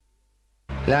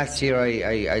Last year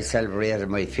I celebrated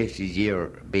my 50th year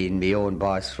being my own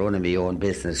boss, running my own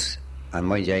business. And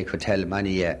mind you, I could tell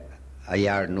many a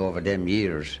yard over them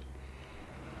years.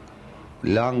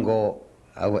 Long ago,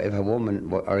 if a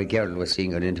woman or a girl was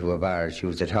seen going into a bar, she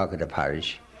was the talk of the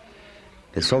parish.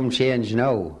 There's some change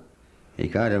now. You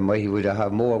kind of might would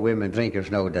have more women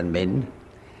drinkers now than men.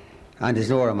 And there's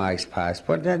no remarks passed.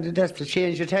 But that's the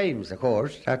change of times, of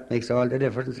course. That makes all the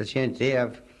difference. The change they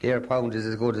have, their pound is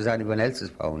as good as anyone else's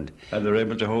pound. And they're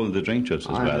able to hold the drink just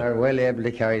as well. They're well able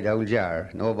to carry the old jar,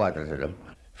 no bother to them.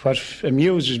 What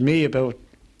amuses me about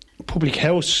public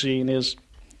house scene is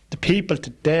the people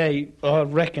today, I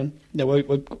reckon, now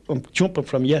I'm jumping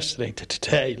from yesterday to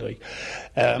today,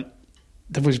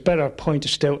 there was better pint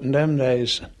of stout in them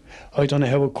days. I don't know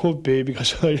how it could be,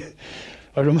 because I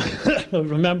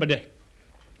remember the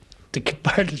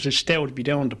barrels of stout would be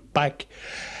down the back,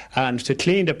 and to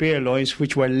clean the beer lines,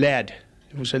 which were lead.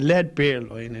 It was a lead beer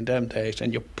line in them days,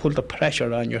 and you pulled the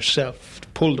pressure on yourself to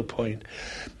pull the pint.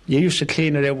 You used to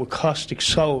clean it out with caustic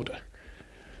soda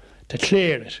to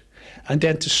clear it, and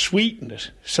then to sweeten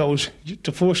it, so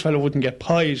the first fellow wouldn't get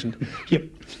poisoned.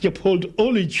 You pulled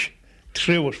ullage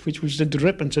through it, which was the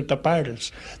drippings of the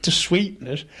barrels, to sweeten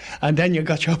it, and then you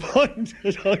got your pint.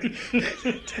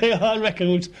 They all reckon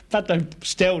it was better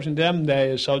stout in them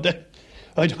days, so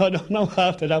I don't know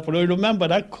after that, but I remember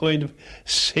that kind of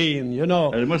scene, you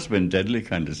know. And it must have been deadly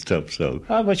kind of stuff, so.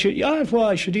 But it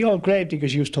was. The old grave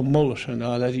diggers used to mull it and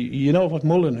all that. You know what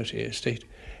mulling it is.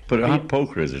 But a hot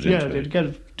poker is it?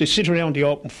 Yeah, they sit around the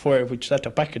open fire, which is at the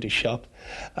back of the shop,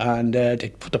 and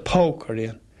they'd put the poker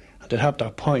in, and they'd have their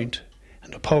pint,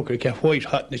 and the poker would get white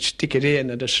hot, and they'd stick it in,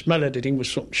 and the smell of the thing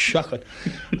was something shocking.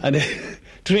 And they'd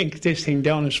drink this thing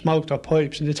down and smoke their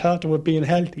pipes, and they thought they were being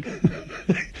healthy.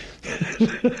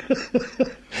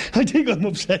 I think I'm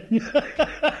upsetting you.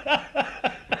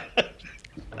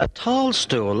 A tall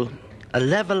stool, a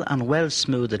level and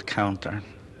well-smoothed counter,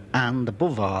 and,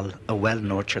 above all, a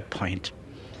well-nurtured pint.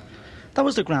 That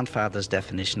was the grandfather's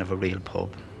definition of a real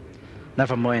pub.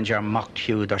 Never mind your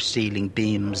mock-hued or ceiling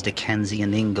beams,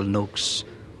 Dickensian ingle nooks,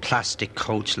 plastic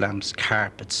coach lamps,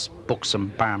 carpets, buxom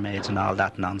barmaids and all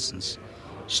that nonsense.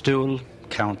 Stool,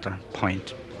 counter,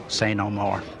 pint. Say no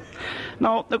more.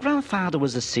 No, the grandfather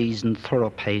was a seasoned,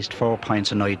 thorough-paced 4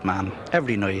 pints a night man,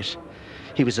 every night.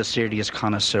 He was a serious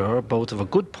connoisseur, both of a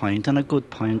good pint and a good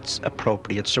pint's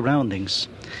appropriate surroundings.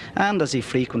 And as he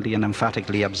frequently and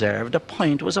emphatically observed, a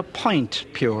pint was a pint,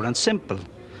 pure and simple.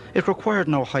 It required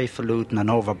no highfalutin and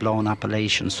overblown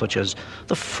appellations such as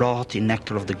the frothy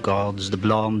nectar of the gods, the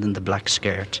blonde in the black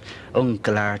skirt,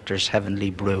 Uncle Arthur's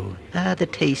heavenly brew, the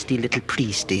tasty little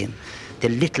priesteen, the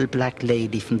little black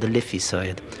lady from the Liffey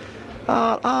side.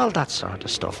 All that sort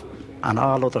of stuff. And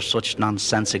all other such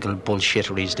nonsensical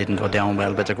bullshitteries didn't go down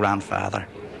well with the grandfather.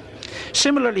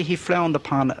 Similarly, he frowned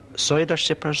upon cider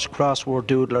sippers, crossword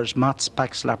doodlers, mots,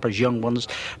 backslappers, young ones,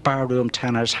 barroom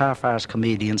tenors, half-arsed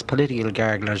comedians, political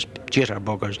garglers,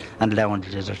 jitterbuggers and lounge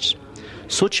lizards.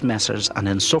 Such messers and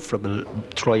insufferable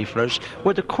triflers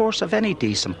were the course of any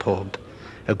decent pub.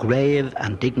 A grave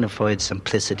and dignified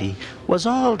simplicity was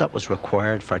all that was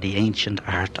required for the ancient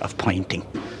art of pinting.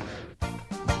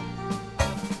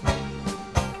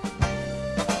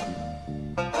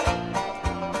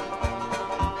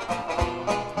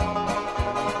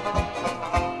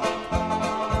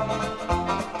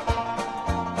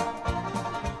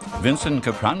 Vincent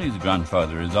Caprani's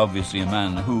grandfather is obviously a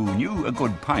man who knew a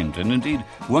good pint, and indeed,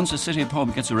 once a city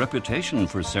pub gets a reputation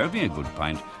for serving a good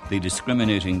pint, the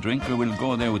discriminating drinker will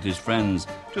go there with his friends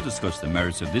to discuss the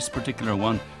merits of this particular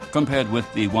one compared with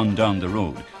the one down the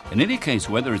road. In any case,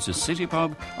 whether it's a city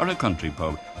pub or a country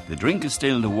pub, the drink is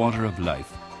still the water of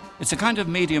life. It's a kind of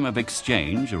medium of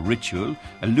exchange, a ritual,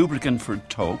 a lubricant for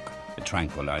talk, a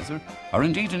tranquilizer, or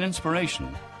indeed an inspiration.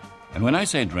 And when I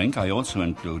say drink, I also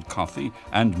include coffee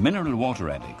and mineral water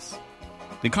addicts.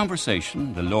 The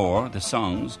conversation, the lore, the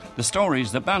songs, the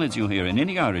stories, the ballads you hear in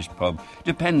any Irish pub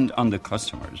depend on the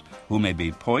customers, who may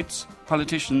be poets,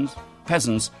 politicians,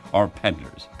 peasants or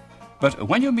peddlers. But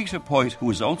when you meet a poet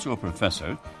who is also a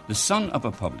professor, the son of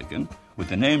a publican, with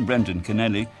the name Brendan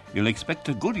Kennelly, you'll expect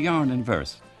a good yarn in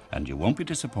verse, and you won't be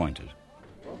disappointed.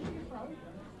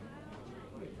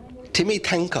 Timmy,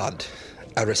 thank God.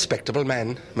 A respectable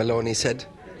man, Maloney said,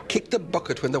 kicked the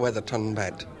bucket when the weather turned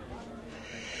bad.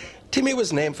 Timmy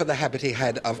was named for the habit he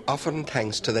had of offering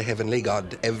thanks to the heavenly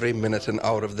God every minute and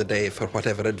hour of the day for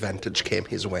whatever advantage came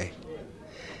his way.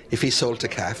 If he sold a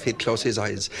calf, he'd close his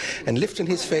eyes and, lifting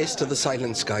his face to the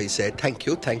silent sky, say, "Thank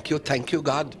you, thank you, thank you,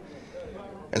 God,"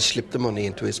 and slip the money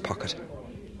into his pocket.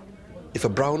 If a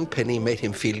brown penny made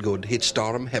him feel good, he'd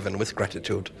storm heaven with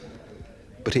gratitude.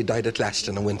 but he died at last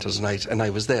in a winter's night, and I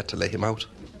was there to lay him out.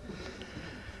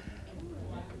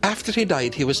 After he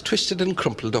died, he was twisted and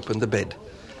crumpled up in the bed.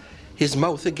 His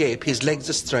mouth agape, his legs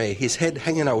astray, his head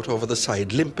hanging out over the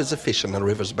side, limp as a fish on a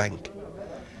river's bank.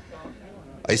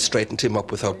 I straightened him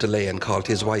up without delay and called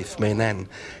his wife, May Nan,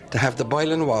 to have the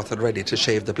boiling water ready to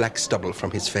shave the black stubble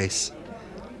from his face.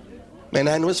 May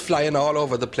Nan was flying all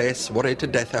over the place, worried to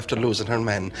death after losing her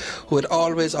man, who had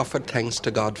always offered thanks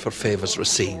to God for favours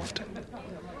received.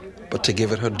 But to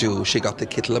give it her due, she got the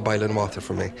kettle of boiling water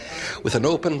for me. With an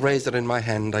open razor in my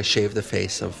hand, I shaved the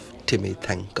face of Timmy,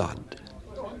 thank God.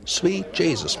 "Sweet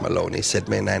Jesus, Maloney," said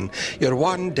May Nan, "you're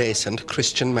one decent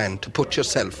Christian man to put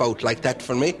yourself out like that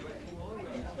for me."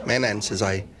 "May Nan," says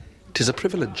I, "'tis a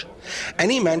privilege.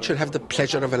 Any man should have the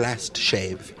pleasure of a last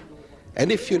shave.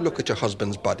 And if you look at your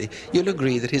husband's body, you'll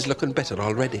agree that he's looking better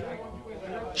already."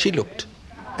 She looked,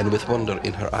 and with wonder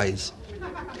in her eyes.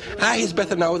 "Ah, he's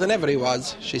better now than ever he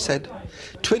was," she said.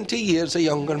 20 years a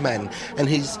younger man,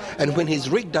 and when he's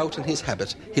rigged out in his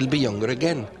habit, he'll be younger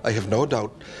again, I have no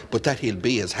doubt, but that he'll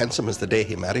be as handsome as the day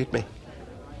he married me."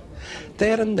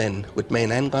 There and then, with May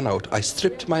Nan gone out, I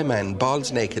stripped my man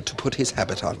balls naked to put his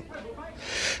habit on.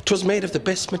 'Twas made of the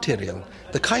best material,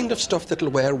 the kind of stuff that'll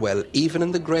wear well even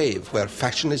in the grave, where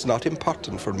fashion is not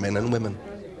important for men and women.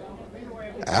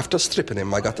 After stripping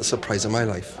him, I got the surprise of my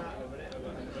life.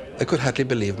 I could hardly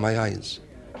believe my eyes.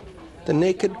 The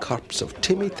naked corpse of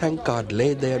Timmy, thank God,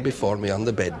 lay there before me on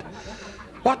the bed.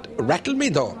 What rattled me,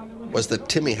 though, was that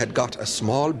Timmy had got a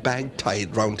small bag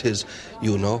tied round his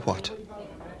you-know-what.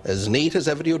 As neat as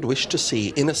ever you'd wish to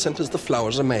see, innocent as the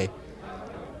flowers of May.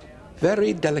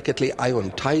 Very delicately I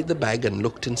untied the bag and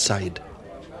looked inside.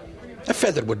 A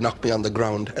feather would knock me on the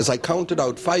ground as I counted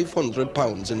out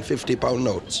 £500 in £50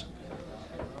 notes.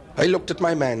 I looked at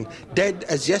my man, dead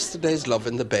as yesterday's love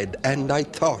in the bed, and I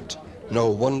thought, no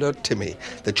wonder, Timmy,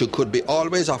 that you could be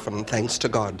always offering thanks to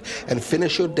God and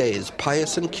finish your days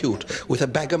pious and cute with a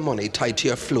bag of money tied to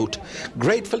your flute,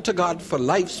 grateful to God for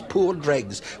life's poor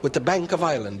dregs with the Bank of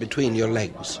Ireland between your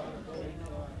legs.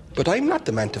 But I'm not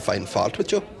the man to find fault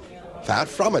with you. Far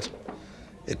from it.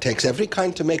 It takes every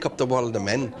kind to make up the world of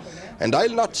men, and I'll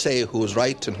not say who's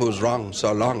right and who's wrong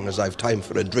so long as I've time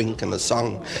for a drink and a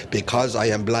song, because I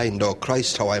am blind, oh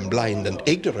Christ, how I'm blind, and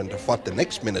ignorant of what the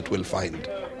next minute will find.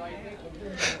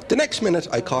 The next minute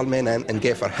I called May Nan and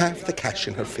gave her half the cash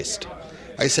in her fist.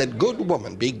 I said, "Good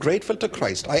woman, be grateful to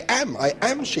Christ." I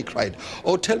am, she cried.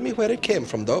 "Oh, tell me where it came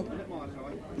from, though."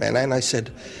 May Nan, I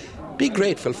said, "Be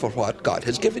grateful for what God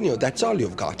has given you, that's all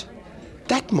you've got.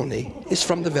 That money is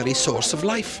from the very source of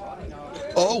life."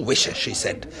 "Oh, wishes," she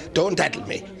said, "don't addle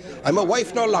me. I'm a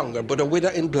wife no longer, but a widow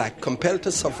in black, compelled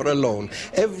to suffer alone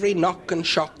every knock and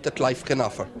shock that life can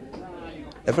offer."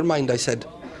 "Never mind," I said.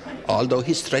 "Although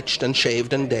he's stretched and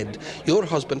shaved and dead, your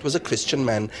husband was a Christian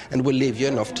man and will leave you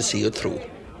enough to see you through."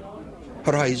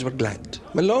 Her eyes were glad.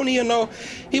 "Maloney, you know,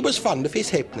 he was fond of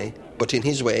his halfpenny, but in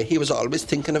his way he was always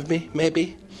thinking of me,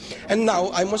 maybe. And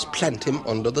now I must plant him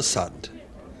under the sod."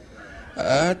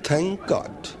 "Ah, thank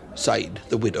God," sighed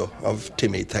the widow of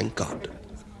Timmy, thank God.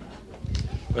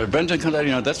 Well, Brendan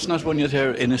Collier, that's not one you'd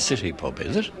hear in a city pub,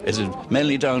 is it? Is it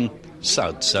mainly down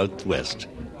southwest?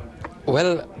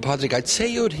 Well, Padraig, I'd say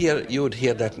you would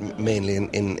hear that mainly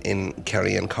in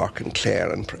Kerry and Cork and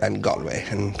Clare and Galway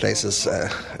and places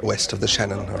west of the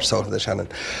Shannon or south of the Shannon.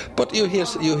 But you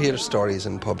hear stories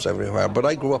in pubs everywhere. But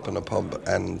I grew up in a pub,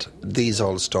 and these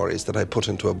old stories that I put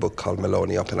into a book called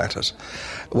Maloney Up and At It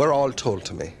were all told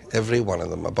to me, every one of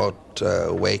them, about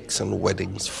wakes and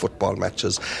weddings, football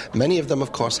matches. Many of them,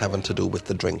 of course, having to do with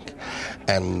the drink,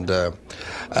 and a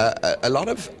lot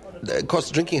of. Of course,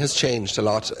 drinking has changed a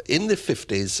lot. In the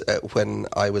 50s, when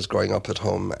I was growing up at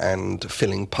home and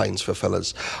filling pints for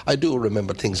fellas, I do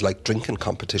remember things like drinking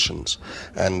competitions.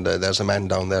 And there's a man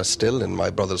down there still in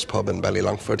my brother's pub in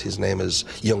Ballylongford. His name is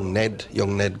Young Ned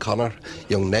Connor.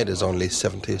 Young Ned is only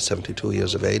 72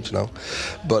 years of age now.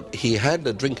 But he had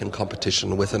a drinking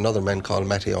competition with another man called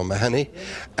Matty O'Mahony.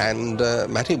 And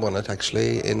Matty won it,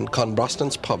 actually, in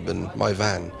Conbroston's pub in my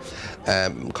van.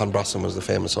 Conbroston was the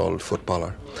famous old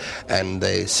footballer. And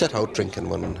they set out drinking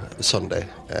one Sunday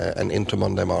and into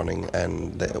Monday morning,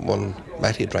 and one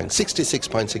Matty drank 66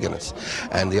 pints of Guinness,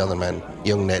 and the other man,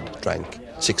 Young Ned, drank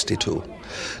 62.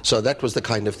 So that was the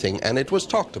kind of thing, and it was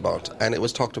talked about, and it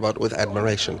was talked about with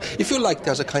admiration. If you like,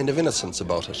 there's a kind of innocence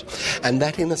about it, and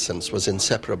that innocence was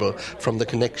inseparable from the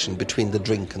connection between the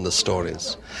drink and the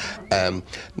stories.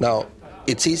 Now,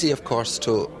 it's easy, of course,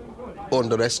 to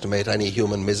underestimate any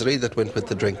human misery that went with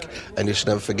the drink, and you should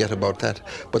never forget about that.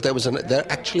 But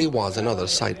there actually was another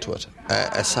side to it,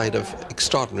 a side of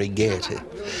extraordinary gaiety.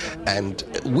 And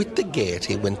with the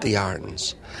gaiety went the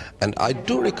yarns. And I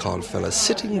do recall fellas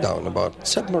sitting down about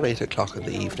 7 or 8 o'clock in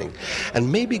the evening,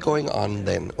 and maybe going on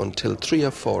then until 3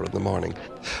 or 4 in the morning.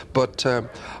 But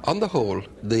on the whole,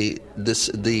 the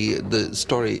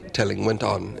storytelling went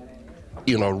on,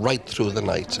 right through the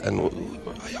night. And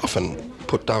I often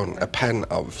put down a pan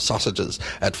of sausages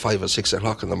at 5 or 6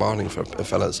 o'clock in the morning for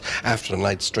fellas after a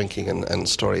night's drinking and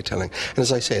storytelling. And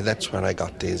as I say, that's where I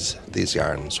got these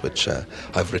yarns, which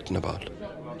I've written about.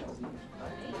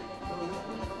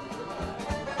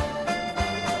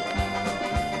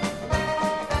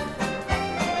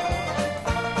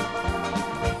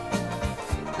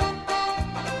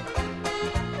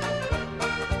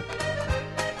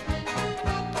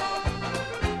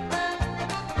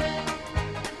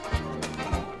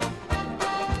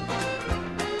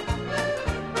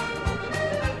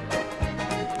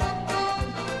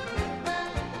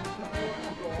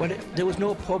 Well, there was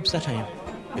no pubs that time.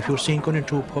 If you were seen going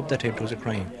into a pub that time, it was a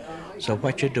crime. So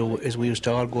what you do is we used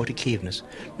to all go to Keevan's.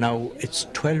 Now, it's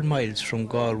 12 miles from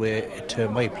Galway to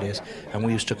my place, and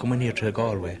we used to come in here to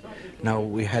Galway. Now,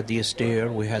 we had the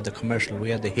Astaire, we had the Commercial,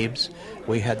 we had the Hibs,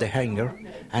 we had the Hangar,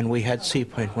 and we had Sea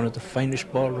Point, one of the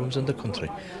finest ballrooms in the country.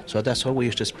 So that's how we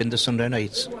used to spend the Sunday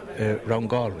nights around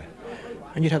Galway.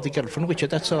 And you'd have the girlfriend with you,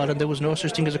 that's all, and there was no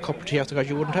such thing as a cup of tea after that.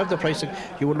 You wouldn't have the price,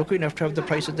 you were lucky enough to have the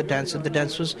price of the dance, and the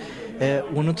dance was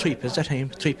 1 and 3 pence at that time,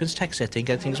 3 pence tax, I think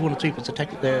it was 1 and 3 pence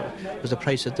was the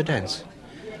price of the dance.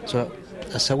 So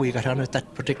that's how we got on at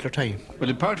that particular time. But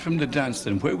apart from the dance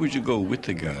then, where would you go with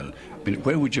the girl? I mean,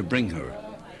 where would you bring her?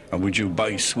 Or would you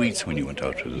buy sweets when you went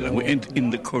out with her? In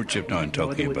the courtship now I'm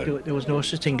talking about. There was no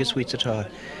such thing as sweets at all.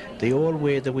 The old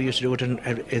way that we used to do it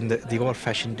in the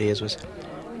old-fashioned days was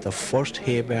the first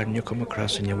hay barn you come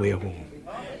across on your way home.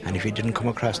 And if you didn't come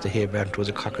across the hay barn, it was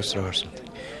a cockerstraw or something.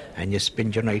 And you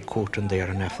spend your night coat in there,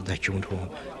 and after that you went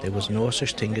home. There was no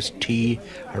such thing as tea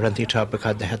or anything at all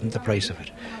because they hadn't the price of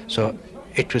it. So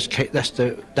it was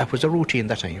that was the routine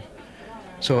that time.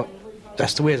 So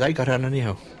that's the way I got on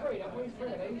anyhow.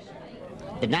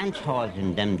 The dance halls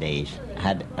in them days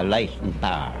had a licensed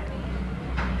bar.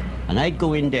 And I'd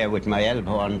go in there with my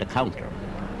elbow on the counter.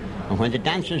 And when the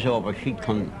dance was over, she'd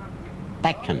come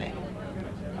back to me.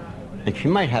 And she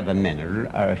might have a mineral,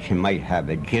 or she might have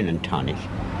a gin and tonic.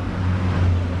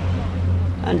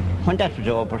 And when that was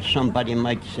over, somebody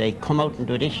might say, come out and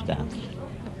do this dance.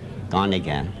 Gone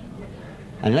again.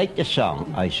 And like the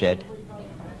song, I said,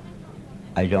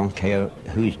 I don't care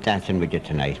who's dancing with you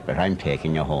tonight, but I'm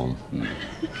taking you home.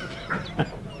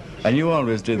 And you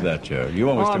always did that, Joe? You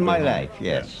always all took my home. life,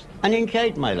 yes. And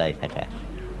enjoyed my life at that.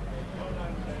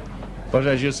 But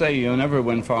as you say, you never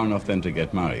went far enough then to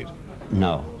get married.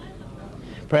 No.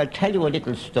 But I'll tell you a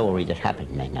little story that happened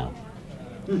to me now.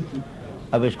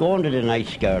 I was going to the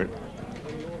nice girl,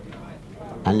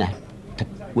 and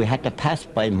we had to pass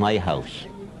by my house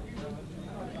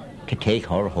to take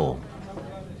her home.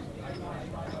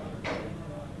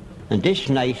 And this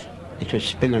night, it was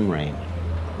spilling rain,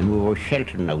 and we were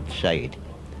sheltering outside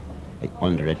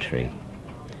under a tree.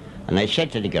 And I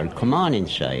said to the girl, come on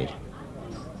inside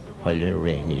while the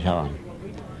rain is on.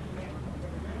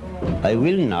 I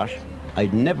will not.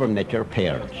 I'd never met your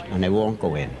parents, and I won't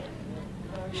go in.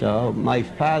 So my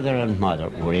father and mother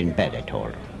were in bed, I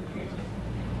told her.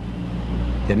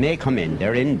 They may come in,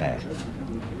 they're in bed.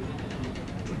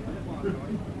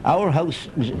 Our house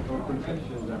was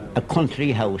a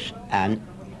country house and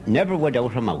never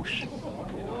without a mouse.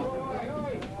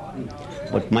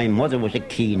 But my mother was a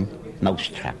keen mouse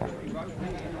trapper.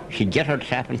 She'd get her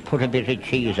trap and put a bit of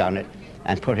cheese on it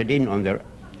and put it in under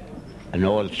an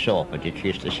old sofa that she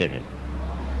used to sit in.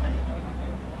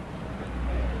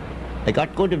 I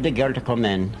got good of the girl to come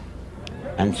in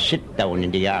and sit down in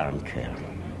the armchair.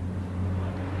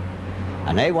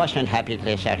 And I wasn't happy till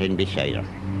I sat in beside her.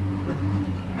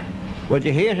 With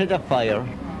the heat of the fire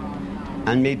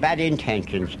and me bad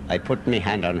intentions, I put my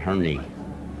hand on her knee.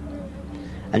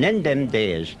 And in them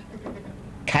days,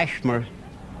 cashmere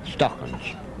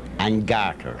stockings and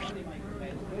garters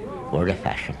were the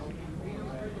fashion.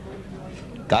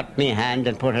 Got me hand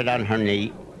and put it on her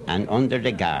knee and under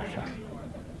the garter.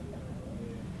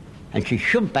 And she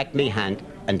shoved back me hand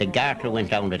and the garter went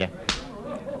down with it.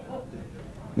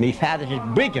 Me father says,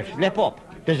 Bridget, slip up.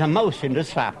 There's a mouse in the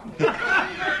strap.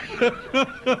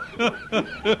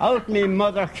 Out me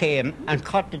mother came and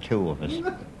caught the two of us.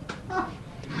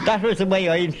 That was the way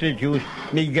I introduced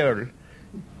me girl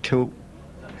to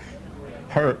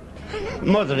her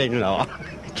mother-in-law,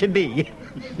 to be.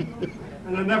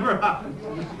 And it never happened.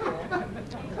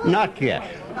 Not yet.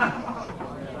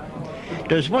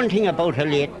 There's one thing about a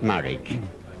late marriage.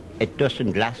 It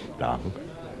doesn't last long.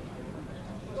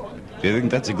 Do you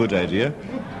think that's a good idea?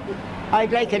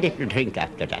 I'd like a little drink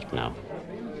after that now.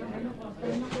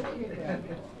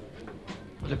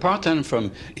 Apart then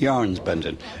from yarns,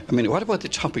 Brendan, I mean, what about the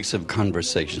topics of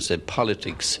conversation, say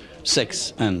politics,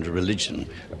 sex and religion?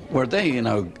 Were they,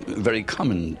 very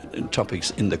common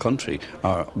topics in the country,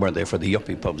 or were they for the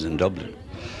yuppie pubs in Dublin?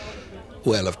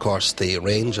 Well, of course, the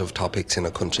range of topics in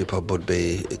a country pub would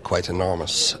be quite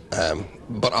enormous.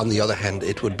 But on the other hand,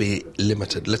 it would be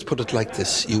limited. Let's put it like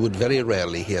this. You would very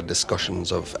rarely hear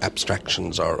discussions of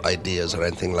abstractions or ideas or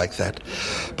anything like that.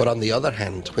 But on the other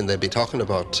hand, when they'd be talking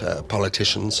about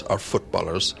politicians or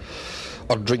footballers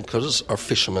or drinkers or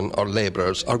fishermen or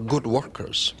labourers or good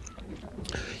workers,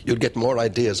 you'd get more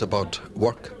ideas about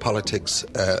work, politics,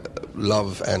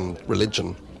 love and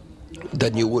religion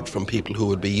than you would from people who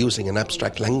would be using an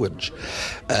abstract language.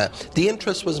 The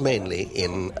interest was mainly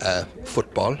in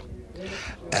football,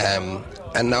 and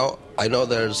now I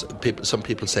know some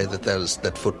people say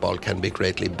that football can be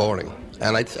greatly boring,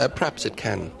 and perhaps it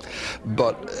can,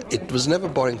 but it was never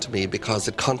boring to me because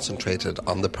it concentrated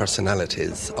on the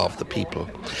personalities of the people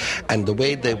and the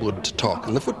way they would talk.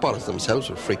 And the footballers themselves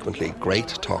were frequently great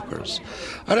talkers.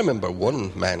 I remember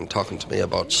one man talking to me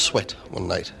about sweat one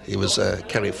night. He was a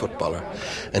Kerry footballer,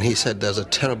 and he said, there's a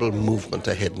terrible movement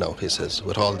ahead now, he says,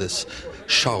 with all this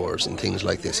showers and things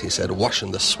like this, he said,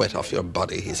 washing the sweat off your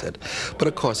body, he said. But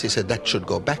of course, he said, that should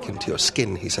go back into your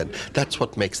skin, he said. That's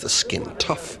what makes the skin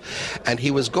tough. And he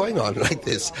was going on like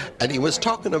this, and he was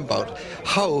talking about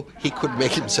how he could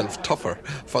make himself tougher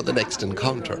for the next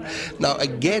encounter. Now,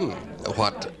 again,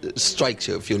 what strikes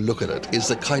you if you look at it is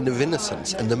the kind of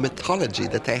innocence and the mythology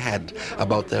that they had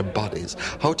about their bodies,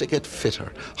 how to get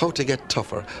fitter, how to get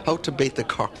tougher, how to bait the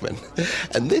corkmen.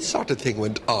 And this sort of thing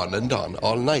went on and on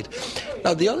all night.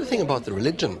 Now, the other thing about the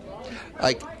religion,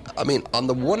 on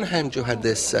the one hand, you had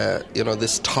this,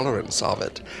 this tolerance of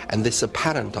it and this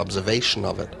apparent observation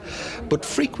of it. But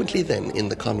frequently then in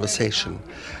the conversation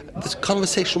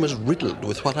was riddled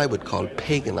with what I would call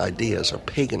pagan ideas or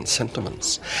pagan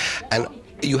sentiments. And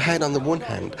you had, on the one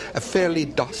hand, a fairly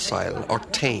docile or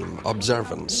tame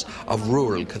observance of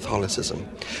rural Catholicism,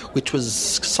 which was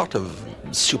sort of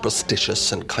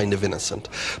superstitious and kind of innocent.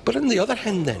 But on the other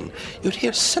hand, then, you'd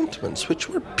hear sentiments which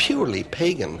were purely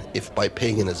pagan, if by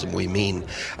paganism we mean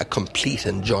a complete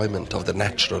enjoyment of the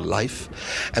natural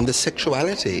life. And the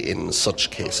sexuality in such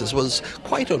cases was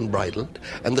quite unbridled,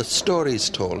 and the stories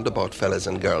told about fellas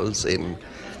and girls in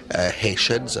hay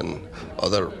sheds and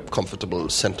other comfortable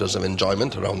centres of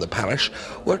enjoyment around the parish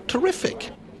were terrific.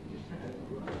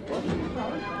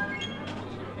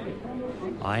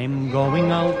 I'm going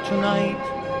out tonight,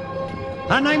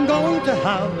 and I'm going to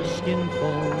have a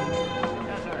skinful,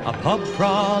 a pub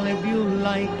crawl if you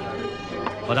like,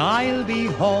 but I'll be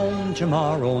home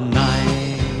tomorrow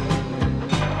night.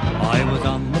 I was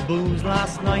on the booze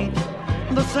last night,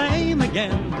 the same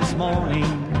again this morning,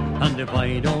 and if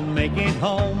I don't make it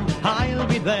home, I'll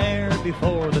be there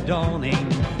before the dawning.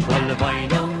 Well, if I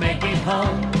don't make it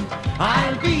home,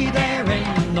 I'll be there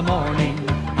in the morning.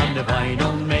 And if I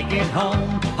don't make it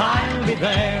home, I'll be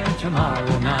there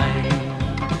tomorrow night.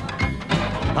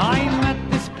 I met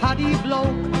this Paddy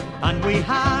bloke, and we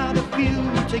had a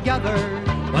few together.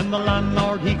 When the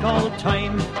landlord, he called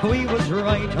time, we was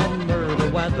right under the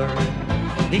weather.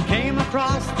 He came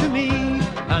across to me,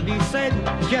 and he said,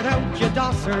 get out, you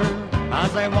dosser.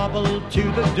 As I wobbled to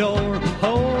the door,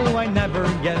 oh, I never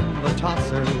gave a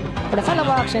tosser. But a fellow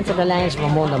walks into the lanes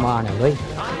on Monday morning, right?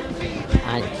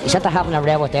 And he's at the having a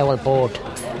row with the old board.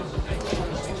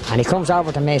 And he comes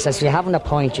over to me and says, you having a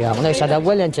pint, you have? And I said, I'm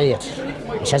willing to it.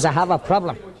 He says, I have a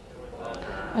problem.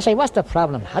 I say, what's the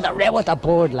problem? Had a row with the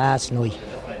board last night.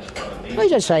 I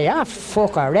just say,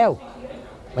 fuck a row.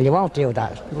 Well, you won't do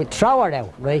that. We'll throw her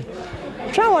out, right?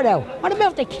 Throw her out. What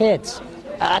about the kids?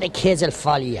 The kids will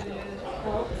follow you.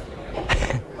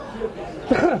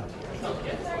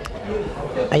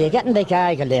 Are you getting the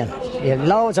gaggle in? You have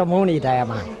loads of money there,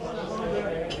 man.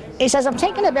 He says, I'm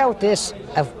thinking about this.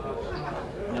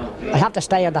 I have to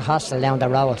stay in the hostel down the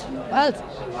road. Well,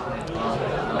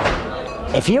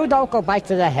 if you don't go back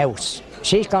to the house,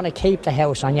 she's going to keep the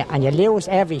house on you and you lose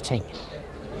everything.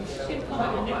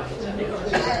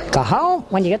 Go home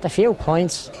when you get the few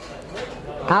points.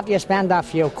 After you spend that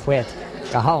few quid,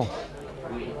 go home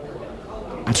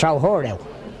and throw her out.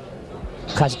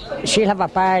 Because she'll have a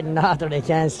pardon order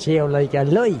against you like a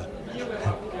lie.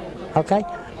 Okay?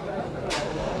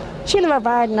 She'll have a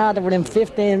pardon order within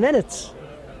 15 minutes.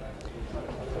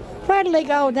 Where where'll I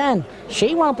go then?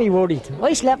 She won't be worried.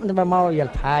 I slept in the Memorial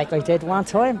Park, I did one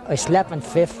time. I slept in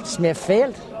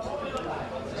Smithfield.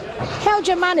 How'd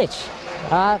you manage?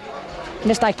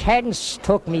 Mr. Kearns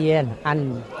took me in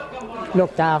and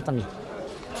looked after me.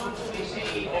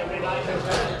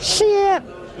 See,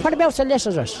 what about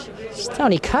solicitors? It's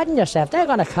only cutting yourself. They're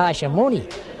going to cost you money.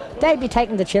 They'd be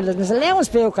taking the children's allowance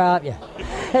book off you.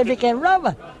 They'd be getting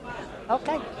robbing.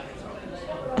 Okay.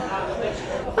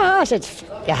 I said,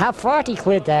 you have 40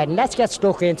 quid there, and let's get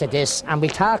stuck into this, and we'll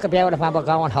talk about it when we're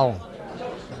going home.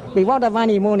 We won't have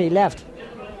any money left,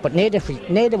 but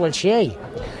neither will she.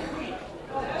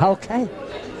 Okay.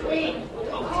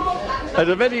 Are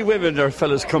there many women or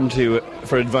fellas come to you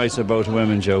for advice about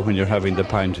women, Joe, when you're having the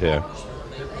pint here?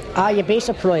 You'd be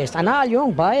surprised. And all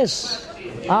young boys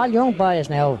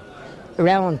now,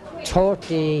 around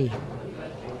 30,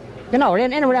 in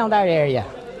around our area.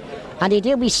 And they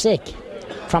do be sick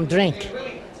from drink.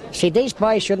 See, these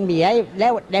boys shouldn't be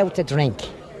allowed to drink.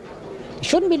 They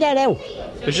shouldn't be let out.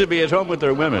 They should be at home with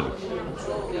their women.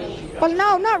 Well,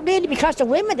 no, not really, because the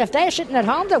women, if they're sitting at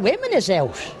home, the women is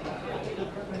out.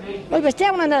 I was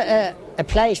down in a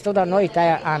place the other night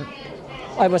there, and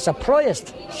I was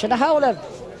surprised. So the whole of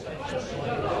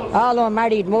all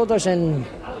unmarried mothers and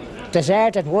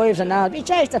deserted wives and all,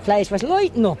 the place was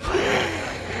lighting up.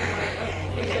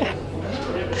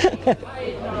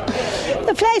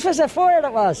 The place was a fire,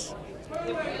 it was.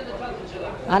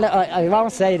 And I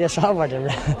won't say this over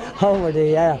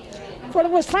the air, but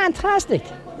it was fantastic,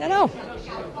 you know.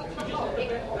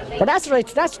 But that's right,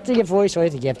 that's the advice I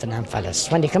have to give to them fellas.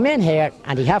 When they come in here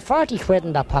and they have 40 quid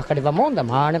in their pocket of a Monday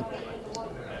morning,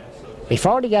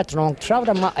 before they get drunk, throw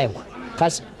them out.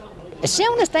 Because as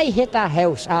soon as they hit that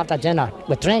house after dinner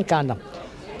with drink on them,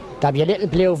 there'll be a little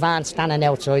blue van standing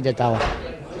outside the door,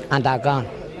 and they're gone.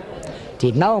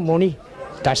 They've no money,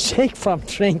 they're sick from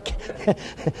drink,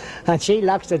 and she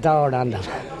locks the door on them.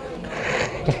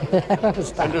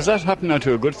 And does that happen now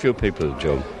to a good few people,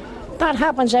 Joe? That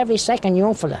happens every second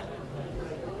young fella.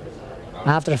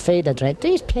 After a feed of drink,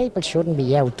 these people shouldn't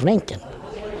be out drinking.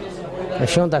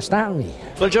 If you understand me.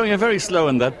 Well, Joe, you're very slow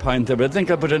in that pint there, but I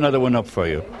think I'll put another one up for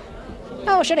you.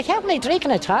 No, should I keep me drinking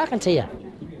and talking to you?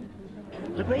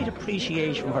 There's a great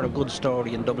appreciation for a good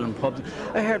story in Dublin pubs.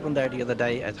 I heard one there the other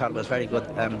day, I thought it was very good.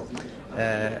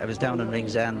 I was down in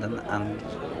Ringsend and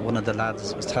one of the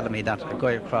lads was telling me that a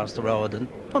guy across the road, an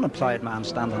unemployed man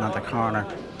standing at the corner,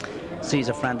 sees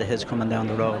a friend of his coming down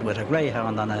the road with a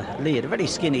greyhound on a lead, a very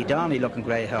skinny, downy looking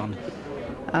greyhound,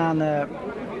 and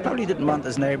probably didn't want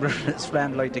his neighbour, his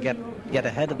friend, like to get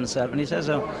ahead of himself, and he says,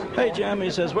 hey Jim, he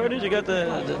says, where did you get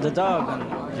the dog?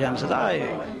 And Jim says, I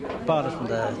bought it from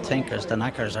the Tinkers, the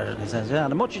Knackers, and he says, yeah,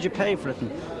 and how much did you pay for it?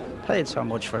 And paid so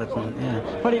much for it, and yeah,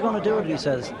 what are you going to do with it? He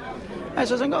says,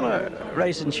 I'm going to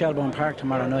race in Shelbourne Park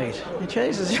tomorrow night. He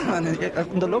chases you, and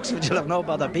from the looks of it, you'll have no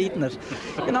bother beating it.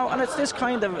 You know, and it's this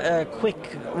kind of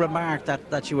quick remark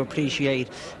that you appreciate,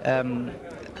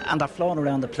 and they're flown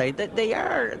around the plate. They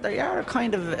are a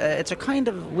kind of, it's a kind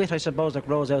of wit, I suppose, that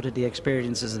grows out of the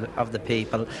experiences of the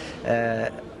people.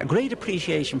 A great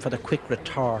appreciation for the quick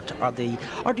retort, or the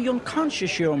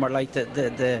unconscious humour, like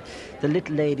the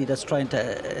little lady that's trying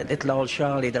to, little old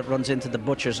Charlie that runs into the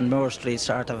butchers in Moore Street,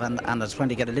 sort of, and is trying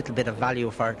to get a little bit of value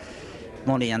for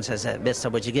money, and says, mister,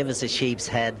 would you give us a sheep's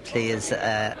head, please,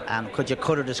 and could you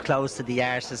cut it as close to the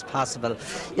arse as possible?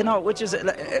 You know, which is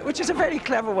a very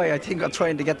clever way, I think, of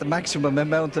trying to get the maximum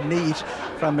amount of meat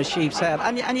from a sheep's head.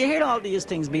 And you hear all these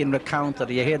things being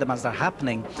recounted, you hear them as they're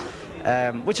happening,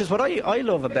 which is what I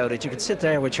love about it. You can sit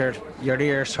there with your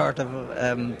ear sort of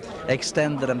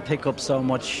extended and pick up so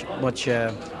much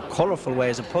colourful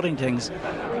ways of putting things.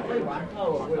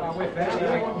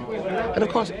 And of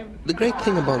course, the great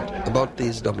thing about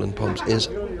these Dublin pubs is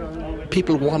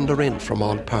people wander in from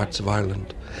all parts of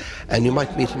Ireland, and you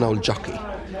might meet an old jockey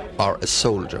or a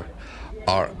soldier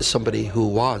or somebody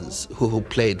who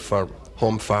played for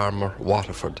Home Farm or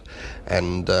Waterford,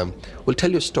 and will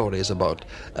tell you stories about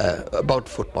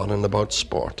football and about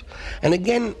sport. And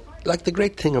again, like, the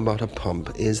great thing about a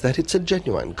pub is that it's a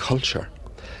genuine culture.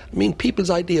 I mean, people's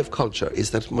idea of culture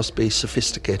is that it must be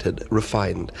sophisticated,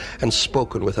 refined, and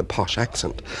spoken with a posh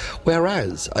accent.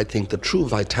 Whereas, I think the true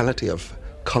vitality of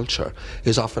culture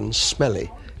is often smelly,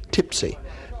 tipsy,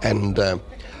 and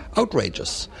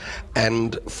outrageous,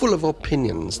 and full of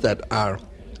opinions that are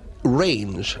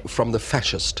range from the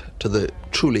fascist to the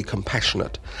truly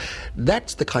compassionate.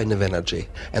 That's the kind of energy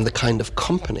and the kind of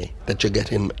company that you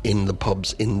get in the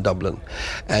pubs in Dublin.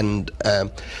 And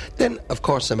then, of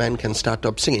course, a man can start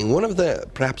up singing. One of the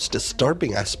perhaps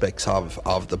disturbing aspects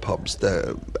of the pubs,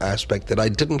 the aspect that I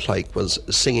didn't like, was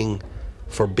singing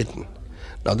forbidden.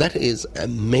 Now that is a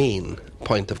main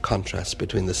point of contrast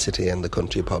between the city and the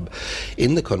country pub.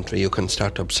 In the country you can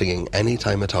start up singing any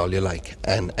time at all you like,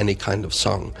 and any kind of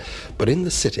song. But in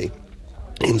the city,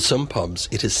 in some pubs,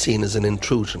 it is seen as an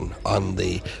intrusion on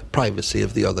the privacy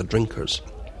of the other drinkers.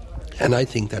 And I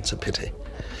think that's a pity.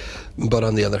 But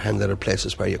on the other hand, there are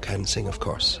places where you can sing, of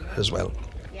course, as well.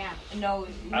 No,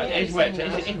 Mary,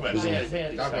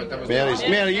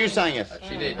 you sang it.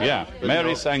 She did. Yeah,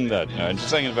 Mary sang that, and she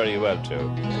sang it very well too.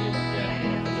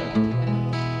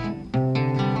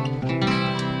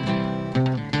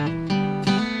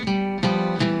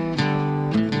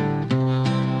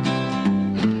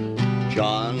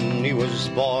 Johnny was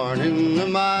born in the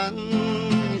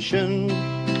mansion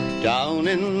down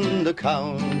in the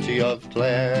county of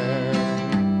Clare.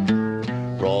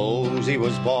 Rosie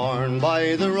was born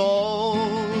by the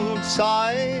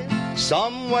roadside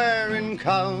somewhere in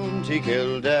County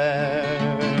Kildare.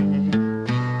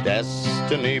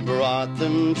 Destiny brought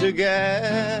them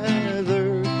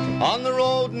together on the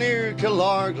road near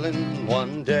Killarglen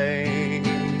one day.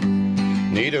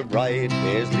 Neath a bright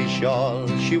paisley shawl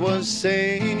she was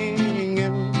singing,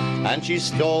 and she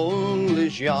stole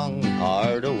his young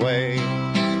heart away.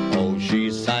 Oh, she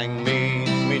sang me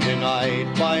tonight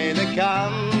by the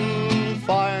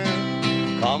campfire,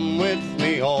 come with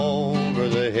me over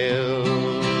the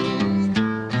hills.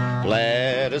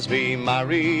 Let us be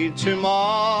married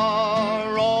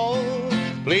tomorrow,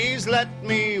 please let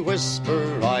me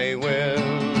whisper I will.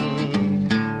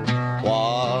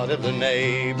 What if the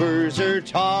neighbors are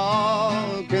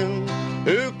talking?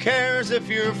 Who cares if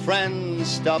your friends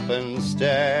stop and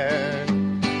stare?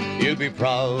 You'll be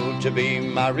proud to be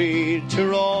married to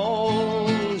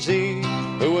Rosie,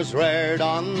 who was reared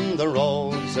on the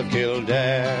roads of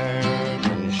Kildare.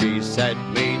 And she said,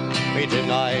 meet me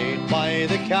tonight by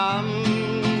the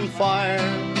campfire,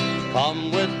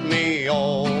 come with me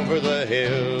over the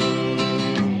hill.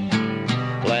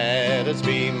 Let us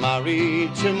be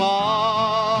married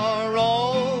tomorrow,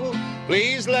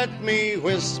 please let me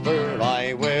whisper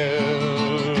I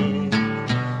will.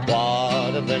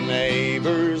 What if the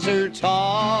neighbors are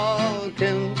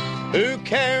talking? Who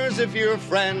cares if your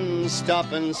friends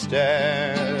stop and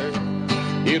stare?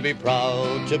 You'll be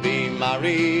proud to be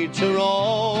married to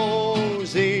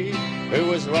Rosie, who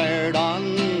was reared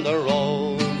on the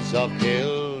roads of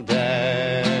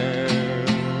Kildare.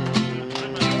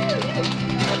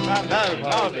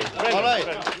 Lovely. All right.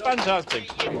 Fantastic.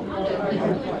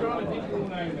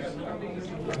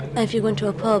 If you go into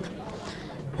a pub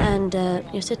and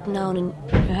you're sitting down and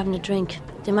you're having a drink,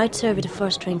 they might serve you the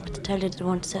first drink, but they tell you they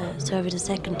won't serve you the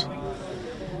second.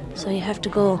 So you have to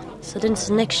go. So then it's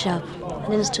the next shop,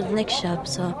 and then it's to the next shop.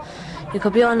 So you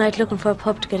could be all night looking for a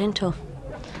pub to get into,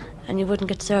 and you wouldn't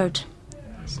get served.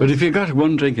 But if you got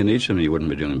one drink in each of them, you wouldn't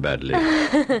be doing badly.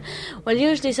 Well,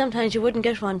 usually sometimes you wouldn't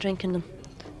get one drink in them.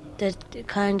 They'd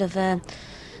kind of,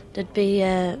 there'd be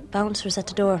bouncers at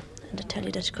the door, and they'd tell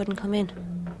you that you couldn't come in.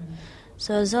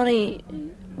 So there's only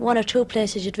one or two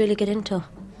places you'd really get into.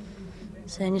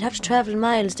 So and you'd have to travel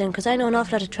miles then, because I know an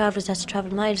awful lot of travellers that have to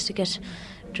travel miles to get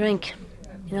drink,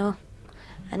 you know.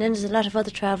 And then there's a lot of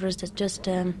other travellers that just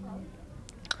have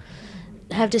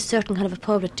this certain kind of a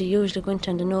pub that they usually go into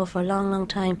and they know for a long, long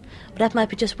time. But that might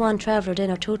be just one traveller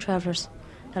then, or two travellers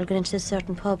that'll get into this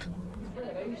certain pub.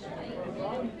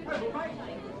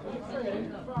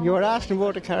 You were asking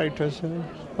about the characters.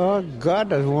 Oh, God,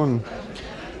 there's one.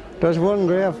 There's one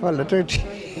great fella.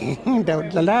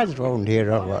 The lads round here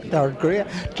they're great.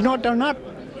 Do you know,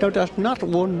 there's not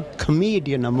one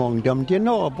comedian among them, do you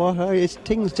know? But it's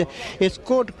things that, it's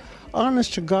good,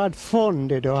 honest to God fun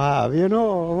they do have, you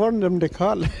know. One of them they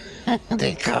call him, do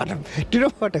you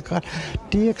know what they call him?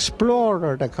 The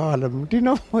Explorer, they call him. Do you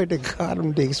know why they call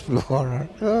him the Explorer?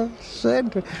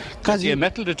 Is he a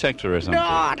metal detector or something?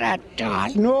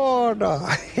 No,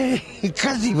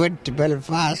 because he went to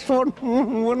Belfast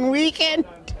one weekend.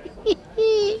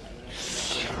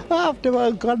 After I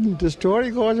got into the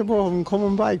story goes about him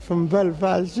coming back from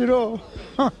Belfast, you know.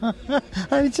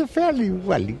 And it's a fairly,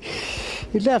 well,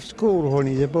 he left school when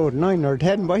he's about 9 or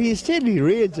 10, but he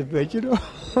reads a bit, you know.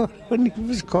 When he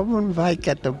was coming back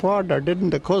at the border, didn't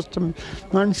the custom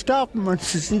man stop him and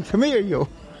says, come here, you.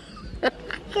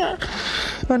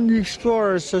 And the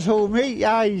explorer says, oh, me,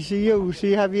 I see you,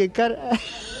 see, have you got,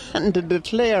 and to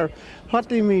declare, what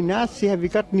do you mean, Nancy, have you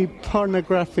got any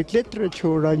pornographic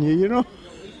literature on you, you know?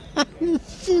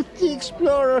 The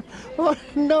explorer, oh,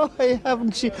 no, I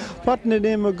haven't seen. What in the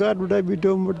name of God would I be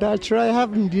doing with that? Sure, I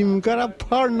haven't even got a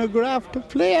pornograph to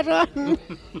play it on.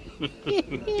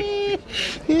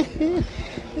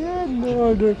 Yeah,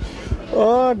 no,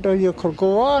 Oh, you could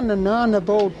go on and on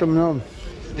about them now.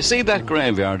 You see that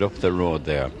graveyard up the road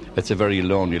there? It's a very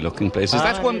lonely looking place. Is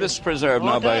that one that's preserved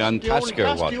now by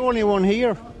Antasker? That's the only one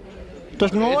here.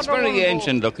 There's no It's very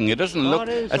ancient looking. It doesn't look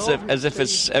as if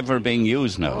it's ever being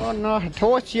used now. Oh no,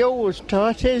 it's used.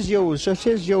 It is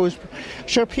used.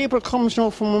 Sure, people comes now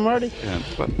from America. Yeah,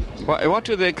 but what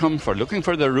do they come for? Looking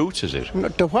for the roots, is it?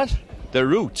 The what? The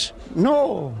roots?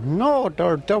 No,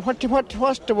 they're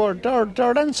what's the word? They're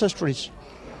ancestries.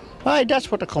 Aye, that's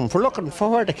what they come for, looking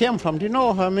for where they came from, do you know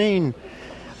what I mean?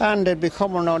 And they be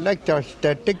coming out like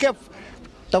they give,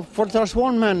 there's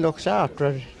one man looks after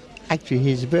it. Actually,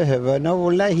 he's a bit of a, no,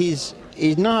 he's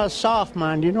not a soft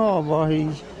man, you know, but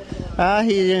he's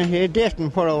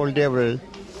dating for old devil.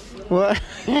 Well,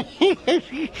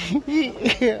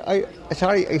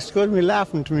 sorry, excuse me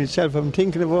laughing to myself. I'm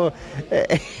thinking about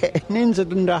an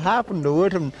incident that happened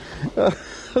with him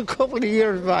a couple of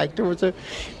years back. There was a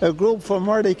group of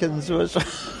Americans was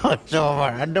over,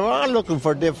 and they were all looking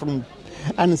for different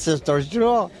ancestors, you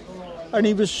know. And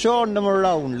he was showing them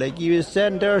around, like he was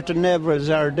saying, there's the Nevilles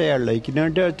are there, like, you know,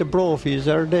 there's the Brophies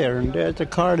are there, and there's the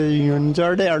Cardians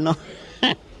are there now.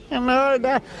 And all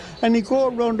that. And he go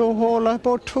around the whole,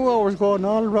 about 2 hours going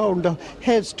all around the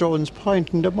headstones,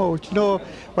 pointing them out, you know.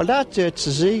 Well, that's it,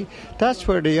 to see. That's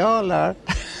where they all are.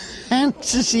 And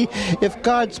to see, if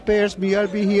God spares me, I'll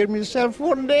be here myself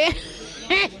one day.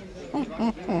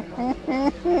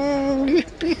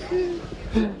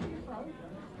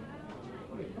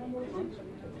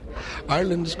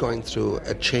 Ireland is going through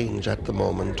a change at the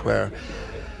moment where,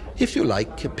 if you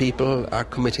like, people are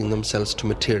committing themselves to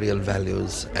material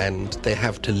values and they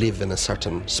have to live in a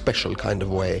certain special kind of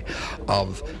way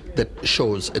that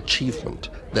shows achievement,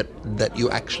 that you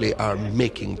actually are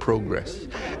making progress.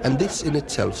 And this in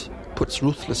itself puts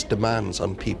ruthless demands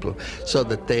on people so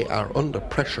that they are under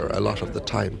pressure a lot of the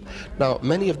time. Now,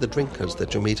 many of the drinkers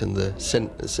that you meet in the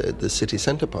city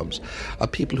centre pubs are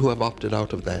people who have opted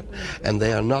out of that, and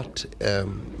they are not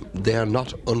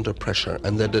under pressure,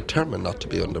 and they're determined not to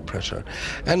be under pressure.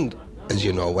 And as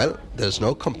you know well, there's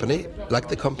no company like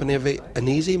the company of an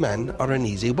easy man or an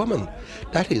easy woman.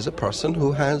 That is a person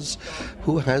who has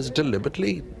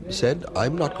deliberately said,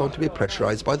 I'm not going to be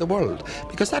pressurized by the world,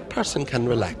 because that person can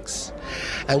relax.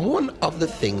 And one of the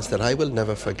things that I will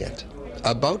never forget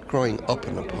about growing up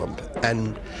in a pub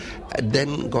and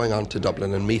then going on to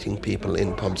Dublin and meeting people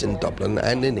in pubs in Dublin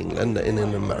and in England and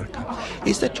in America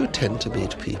is that you tend to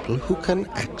meet people who can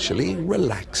actually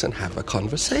relax and have a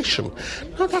conversation.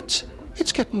 Now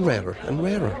it's getting rarer and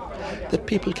rarer that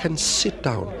people can sit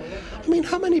down. I mean,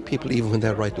 how many people, even when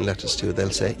they're writing letters to you,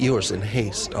 they'll say, yours in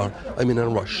haste, or I'm in a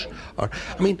rush, or,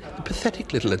 I mean, the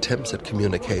pathetic little attempts at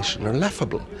communication are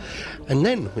laughable. And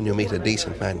then when you meet a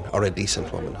decent man or a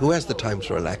decent woman who has the time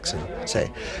to relax and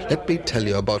say, let me tell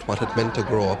you about what it meant to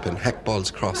grow up in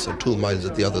Hackballs Cross and 2 miles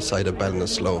at the other side of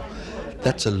Ballinasloe,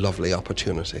 that's a lovely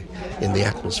opportunity in the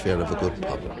atmosphere of a good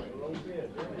pub.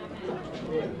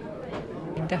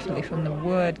 Definitely from the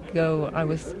word go, I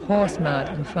was horse mad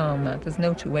and farm mad. There's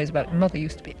no two ways about it. Mother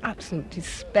used to be absolute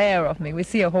despair of me. We'd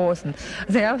see a horse and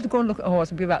I'd say, I have to go and look at a horse.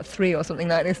 It'd be about 3 or something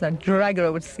like this, and I'd drag her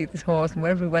over to see this horse, and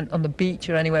wherever we went on the beach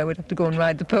or anywhere, we'd have to go and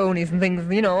ride the ponies and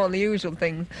things, you know, all the usual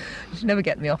things. She'd never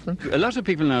get me off them. A lot of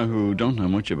people now who don't know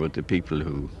much about the people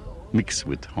who mix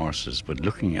with horses, but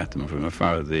looking at them from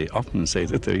afar, they often say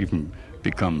that they even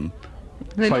become...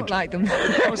 They look like them.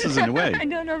 Horses in a way. I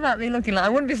don't know about me looking like. I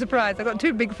wouldn't be surprised. I've got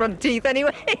 2 big front teeth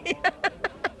anyway.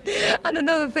 And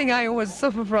another thing I always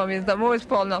suffer from is that I'm always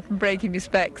falling off and breaking my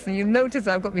specs. And you'll notice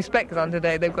I've got my specs on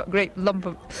today. They've got a great lump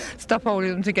of stuff holding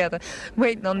them together,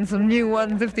 waiting on some new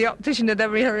ones if the optician would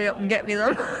ever hurry up and get me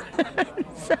them.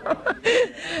 So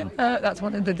that's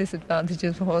one of the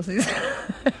disadvantages for horses.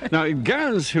 Now,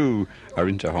 girls who are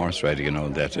into horse riding and all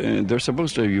that, they're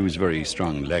supposed to use very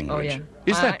strong language. Oh, yeah.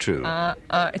 Is that true?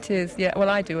 It is, yeah. Well,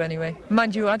 I do anyway.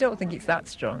 Mind you, I don't think it's that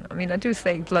strong. I mean, I do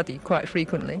say bloody quite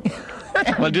frequently.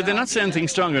 Well, do they not say anything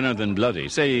stronger now than bloody?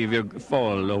 Say if you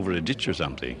fall over a ditch or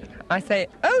something. I say,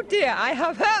 oh dear, I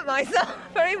have hurt myself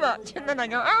very much. And then I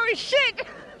go, oh shit!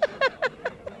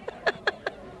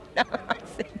 No, I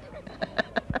see.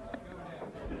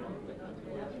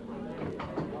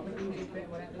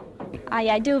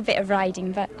 I do a bit of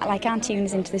riding, but like Auntie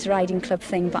Una's into this riding club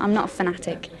thing, but I'm not a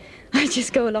fanatic. I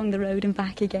just go along the road and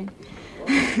back again.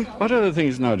 What other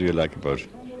things now do you like about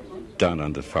down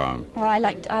on the farm? Well, I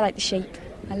like the sheep.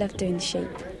 I love doing the sheep.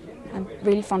 I'm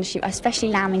really fond of sheep, especially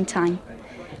lambing time.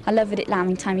 I love it at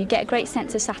lambing time. You get a great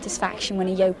sense of satisfaction when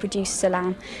a ewe produces a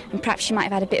lamb, and perhaps she might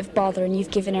have had a bit of bother and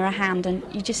you've given her a hand, and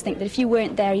you just think that if you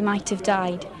weren't there, he might have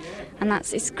died. And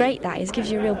it's great, that is. It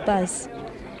gives you a real buzz.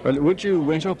 Well, would you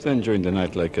wait up then during the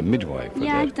night like a midwife?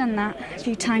 Yeah, I've done that a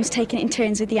few times, taken it in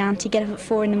turns with the auntie, get up at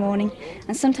 4 in the morning,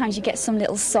 and sometimes you get some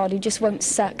little sod who just won't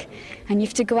suck, and you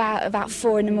have to go out about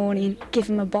 4 in the morning and give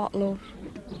him a bottle or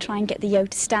try and get the yolk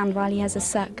to stand while he has a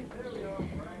suck.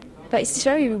 But it's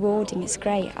very rewarding, it's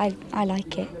great, I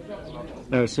like it.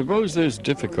 Now, suppose there's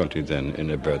difficulty then in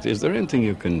a birth. Is there anything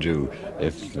you can do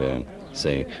if,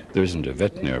 say, there isn't a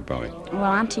vet nearby? Well,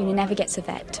 Auntie never gets a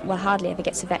vet. Well, hardly ever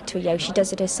gets a vet to a yo. She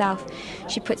does it herself.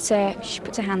 She puts her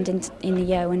hand in the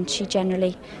yo, and she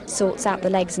generally sorts out the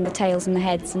legs and the tails and the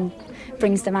heads and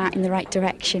brings them out in the right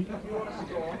direction.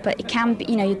 But it can be,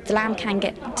 the lamb can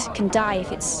die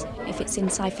if it's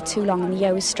inside for too long and the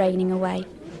yo is straining away.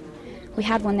 We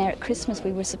had one there at Christmas.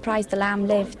 We were surprised the lamb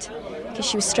lived because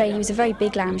she was straining. He was a very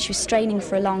big lamb. She was straining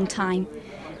for a long time.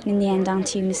 And in the end,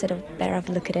 Auntie Una said, "Oh, better have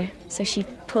a look at her." So she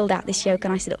pulled out this yoke,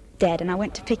 and I said, "Oh, dead." And I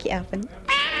went to pick it up, and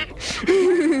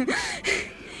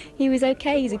he was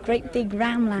okay. He's a great big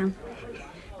ram lamb,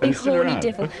 big horny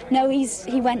diffle. No, he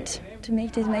went to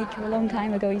meet his maker a long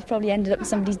time ago. He's probably ended up on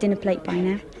somebody's dinner plate by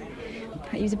now.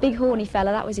 He was a big horny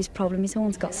fella. That was his problem. His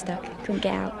horns got stuck. He couldn't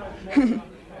get out.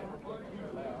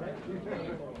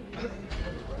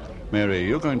 Mary,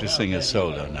 you're going to sing a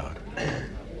solo now.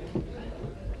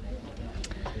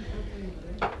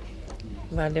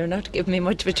 Well, you're not giving me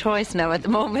much of a choice now at the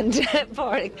moment,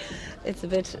 Pádraig. It's a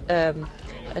bit... I'd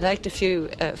like a few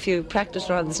practice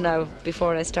runs now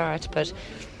before I start, but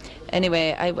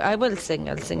anyway, I will sing.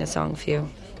 I'll sing a song for you.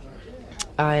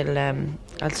 I'll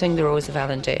sing The Rose of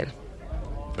Allendale.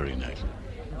 Very nice.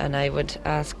 And I would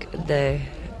ask the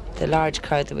large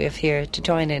crowd that we have here to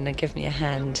join in and give me a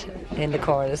hand in the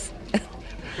chorus.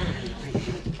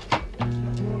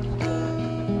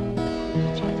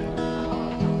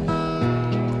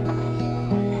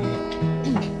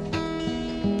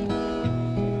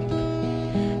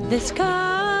 The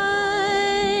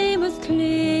sky was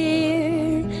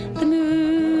clear, the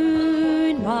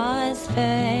moon was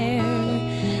fair,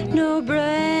 no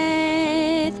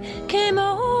breath came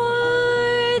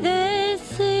o'er the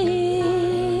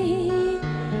sea.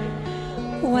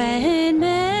 When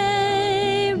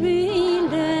Mary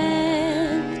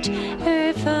left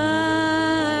her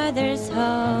father's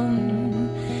home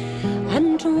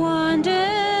and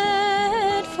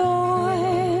wandered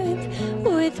forth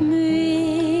with me,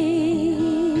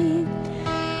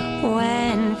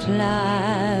 when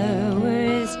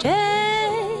flowers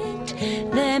decked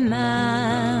the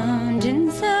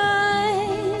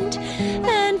mountainside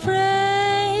and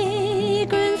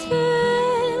fragrance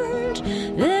filled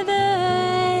the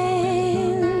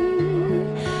vale,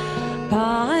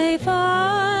 by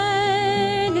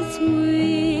far the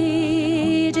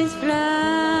sweetest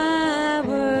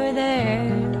flower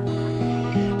there,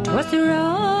 'twas the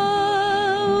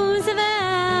rose of Allendale.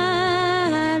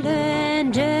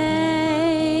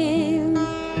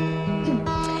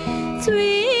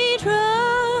 Sweet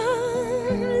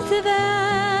rose of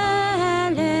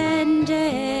Allendale,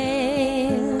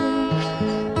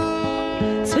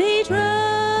 sweet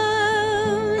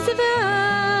rose of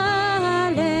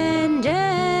Allendale,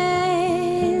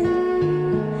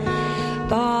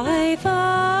 by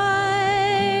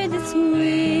far the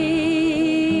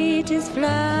sweetest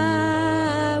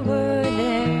flower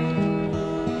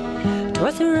there,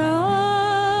 'twas the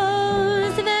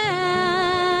rose of Allendale.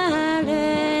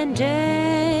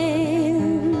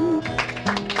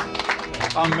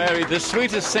 Oh, Mary, the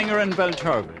sweetest singer in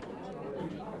Belturgan.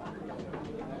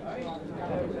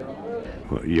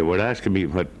 Well, you were asking me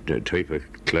what type of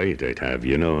client I'd have,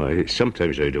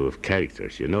 Sometimes I do have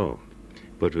characters,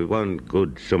 But with one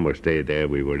good summer's day there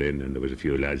we were in, and there was a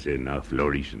few lads in off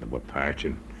lorries, and they were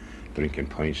parching, drinking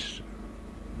pints.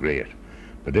 Great.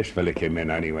 But this fella came in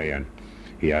anyway, and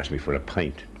he asked me for a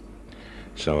pint.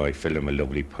 So I filled him a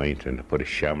lovely pint, and I put a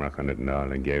shamrock on it and all,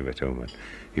 and gave it to him. And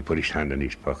he put his hand in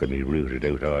his pocket, and he rooted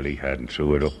out all he had and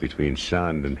threw it up between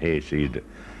sand and hayseed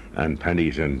and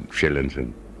pennies and shillings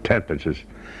and tenpences.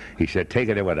 He said, "Take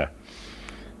it with her."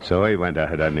 So I went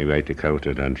ahead anyway to count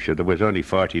it, and sure, there was only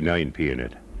 49p in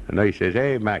it. And I says,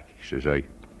 "Hey, Mac," says I,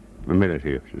 "a minute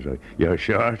here," says I. "You're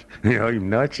short?" "I'm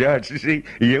not short," says he.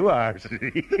 "You are," says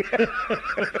he.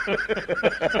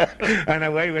 And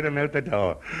away with him out the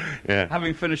door. Yeah.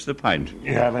 Having finished the pint?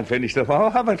 Haven't finished the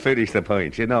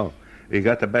pint, He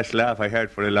got the best laugh I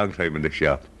heard for a long time in the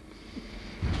shop.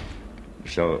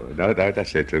 So, no,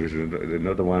 that's it. There was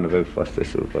another one about what's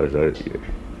this was.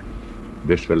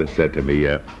 This fella said to me,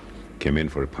 came in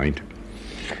for a pint,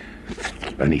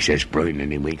 and he says, "Brian,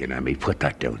 and he winking at me, put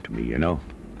that down to me,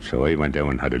 So I went down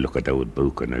and had a look at the old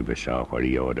book, and I saw where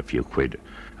he owed a few quid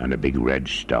and a big red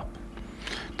stop.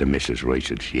 the missus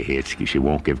writes it. She hates it. She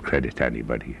won't give credit to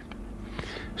anybody.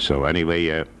 So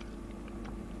anyway,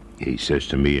 he says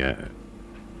to me,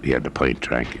 he had the pint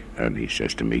drank, and he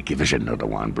says to me, give us another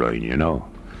one, Brian, you know.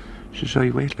 Says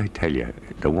I, wait till I tell you,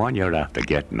 the one you're after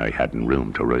getting, I hadn't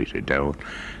room to write it down.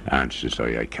 And says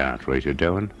I can't write it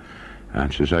down.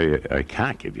 And says I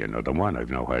can't give you another one, I've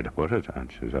nowhere to put it.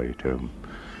 And says I to him,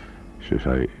 says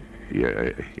I,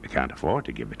 yeah, I can't afford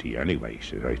to give it to you anyway,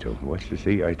 says I to him. What, says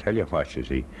he, I tell you what, says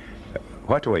he,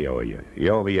 what do I owe you?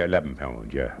 You owe me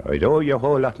 £11, yeah. I'd owe you a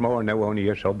whole lot more now, only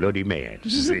you're so bloody mad,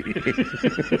 says he.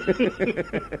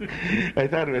 I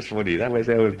thought it was funny. That was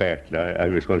Bert. I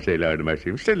was going to say Lord of Mercy.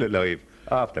 I'm still alive,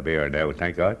 off the beer now,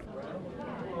 thank God.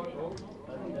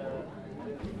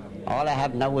 All I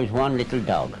have now is one little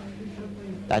dog.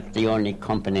 That's the only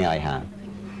company I have.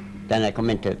 Then I come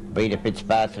into Breda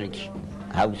Fitzpatrick's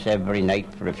house every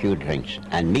night for a few drinks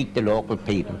and meet the local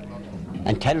people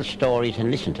and tell stories and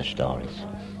listen to stories.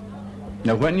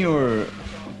 Now, when you were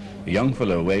a young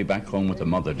fellow way back home with the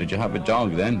mother, did you have a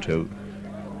dog then too?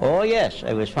 Oh yes,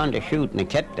 I was fond of shooting and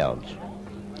kept dogs.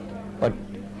 But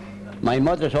my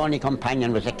mother's only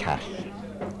companion was a cat.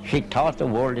 She taught the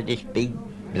world of this big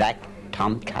black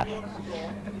tomcat.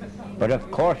 But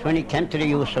of course, when he came to the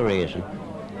use of reason,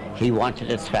 he wanted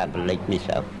to travel like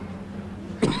myself.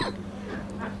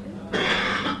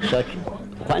 So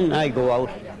when I go out,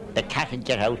 the cat would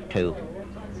get out too.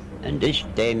 And this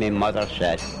day my mother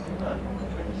said,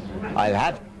 I'll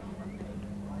have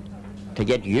to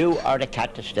get you or the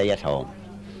cat to stay at home.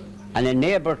 And a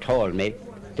neighbour told me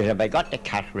that if I got the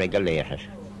cat regulated,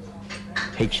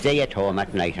 he'd stay at home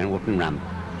at night and wouldn't ramble.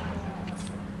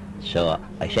 So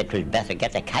I said it was better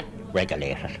get the cat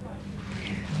regulated.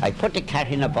 I put the cat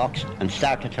in a box and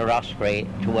started to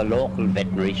Rossbray to a local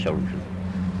veterinary surgeon.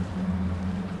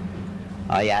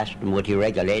 I asked him, would he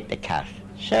regulate the cat?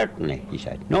 Certainly, he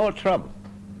said, no trouble.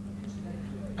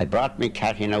 I brought my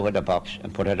cat in out of the box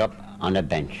and put it up on a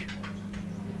bench.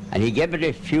 And he gave it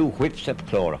a few whiffs of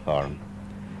chloroform.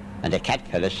 And the cat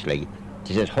fell asleep.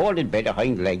 He said, hold it by the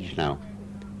hind legs now.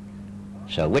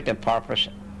 So with the purpose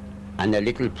and the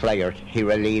little pliers, he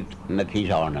relieved him of his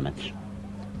ornaments.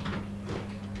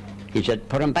 He said,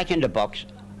 put him back in the box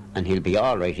and he'll be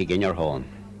all right again your home.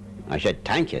 I said,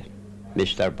 thank you,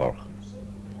 Mr. Burke.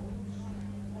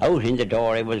 Out in the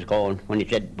door I was going when he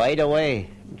said, by the way,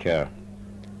 Chair,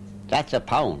 that's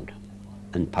 £1.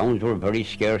 And pounds were very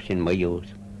scarce in my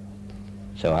youth.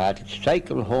 So I had to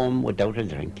cycle home without a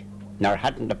drink, nor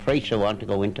hadn't the price I want to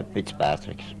go into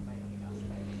Fitzpatrick's.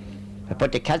 I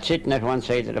put the cat sitting at one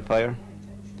side of the fire.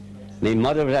 My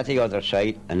mother was at the other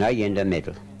side, and I in the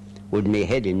middle, with my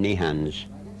head in my hands,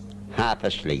 half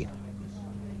asleep.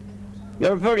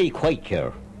 You're very quiet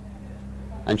here,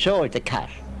 and so is the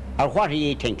cat. Or what are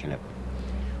you thinking of?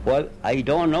 Well, I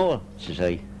don't know, says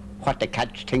I, what the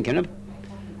cat's thinking of,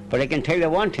 but I can tell you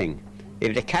one thing.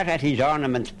 If the cat had his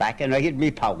ornaments back and I had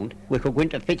me £1, we could go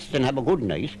into Fitz and have a good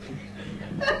night.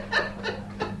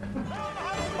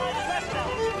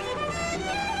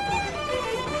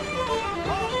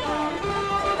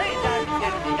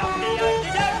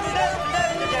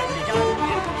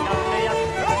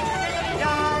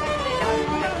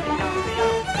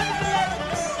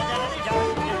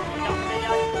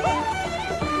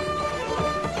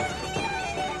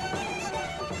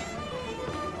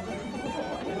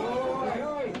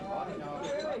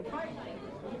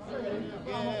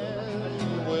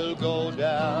 Will go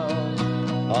down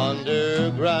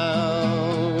underground.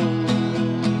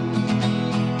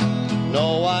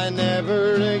 No, I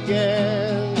never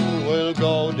again will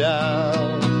go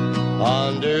down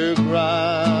underground.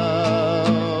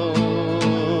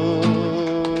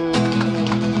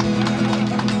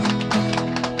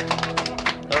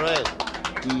 All right.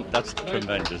 That's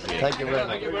tremendous. Thank you very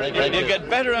much. Thank You get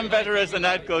better and better as the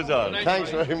night goes on.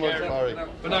 Thanks very much, Murray.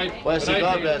 Good night. Well,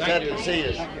 God bless. Glad to see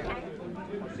you.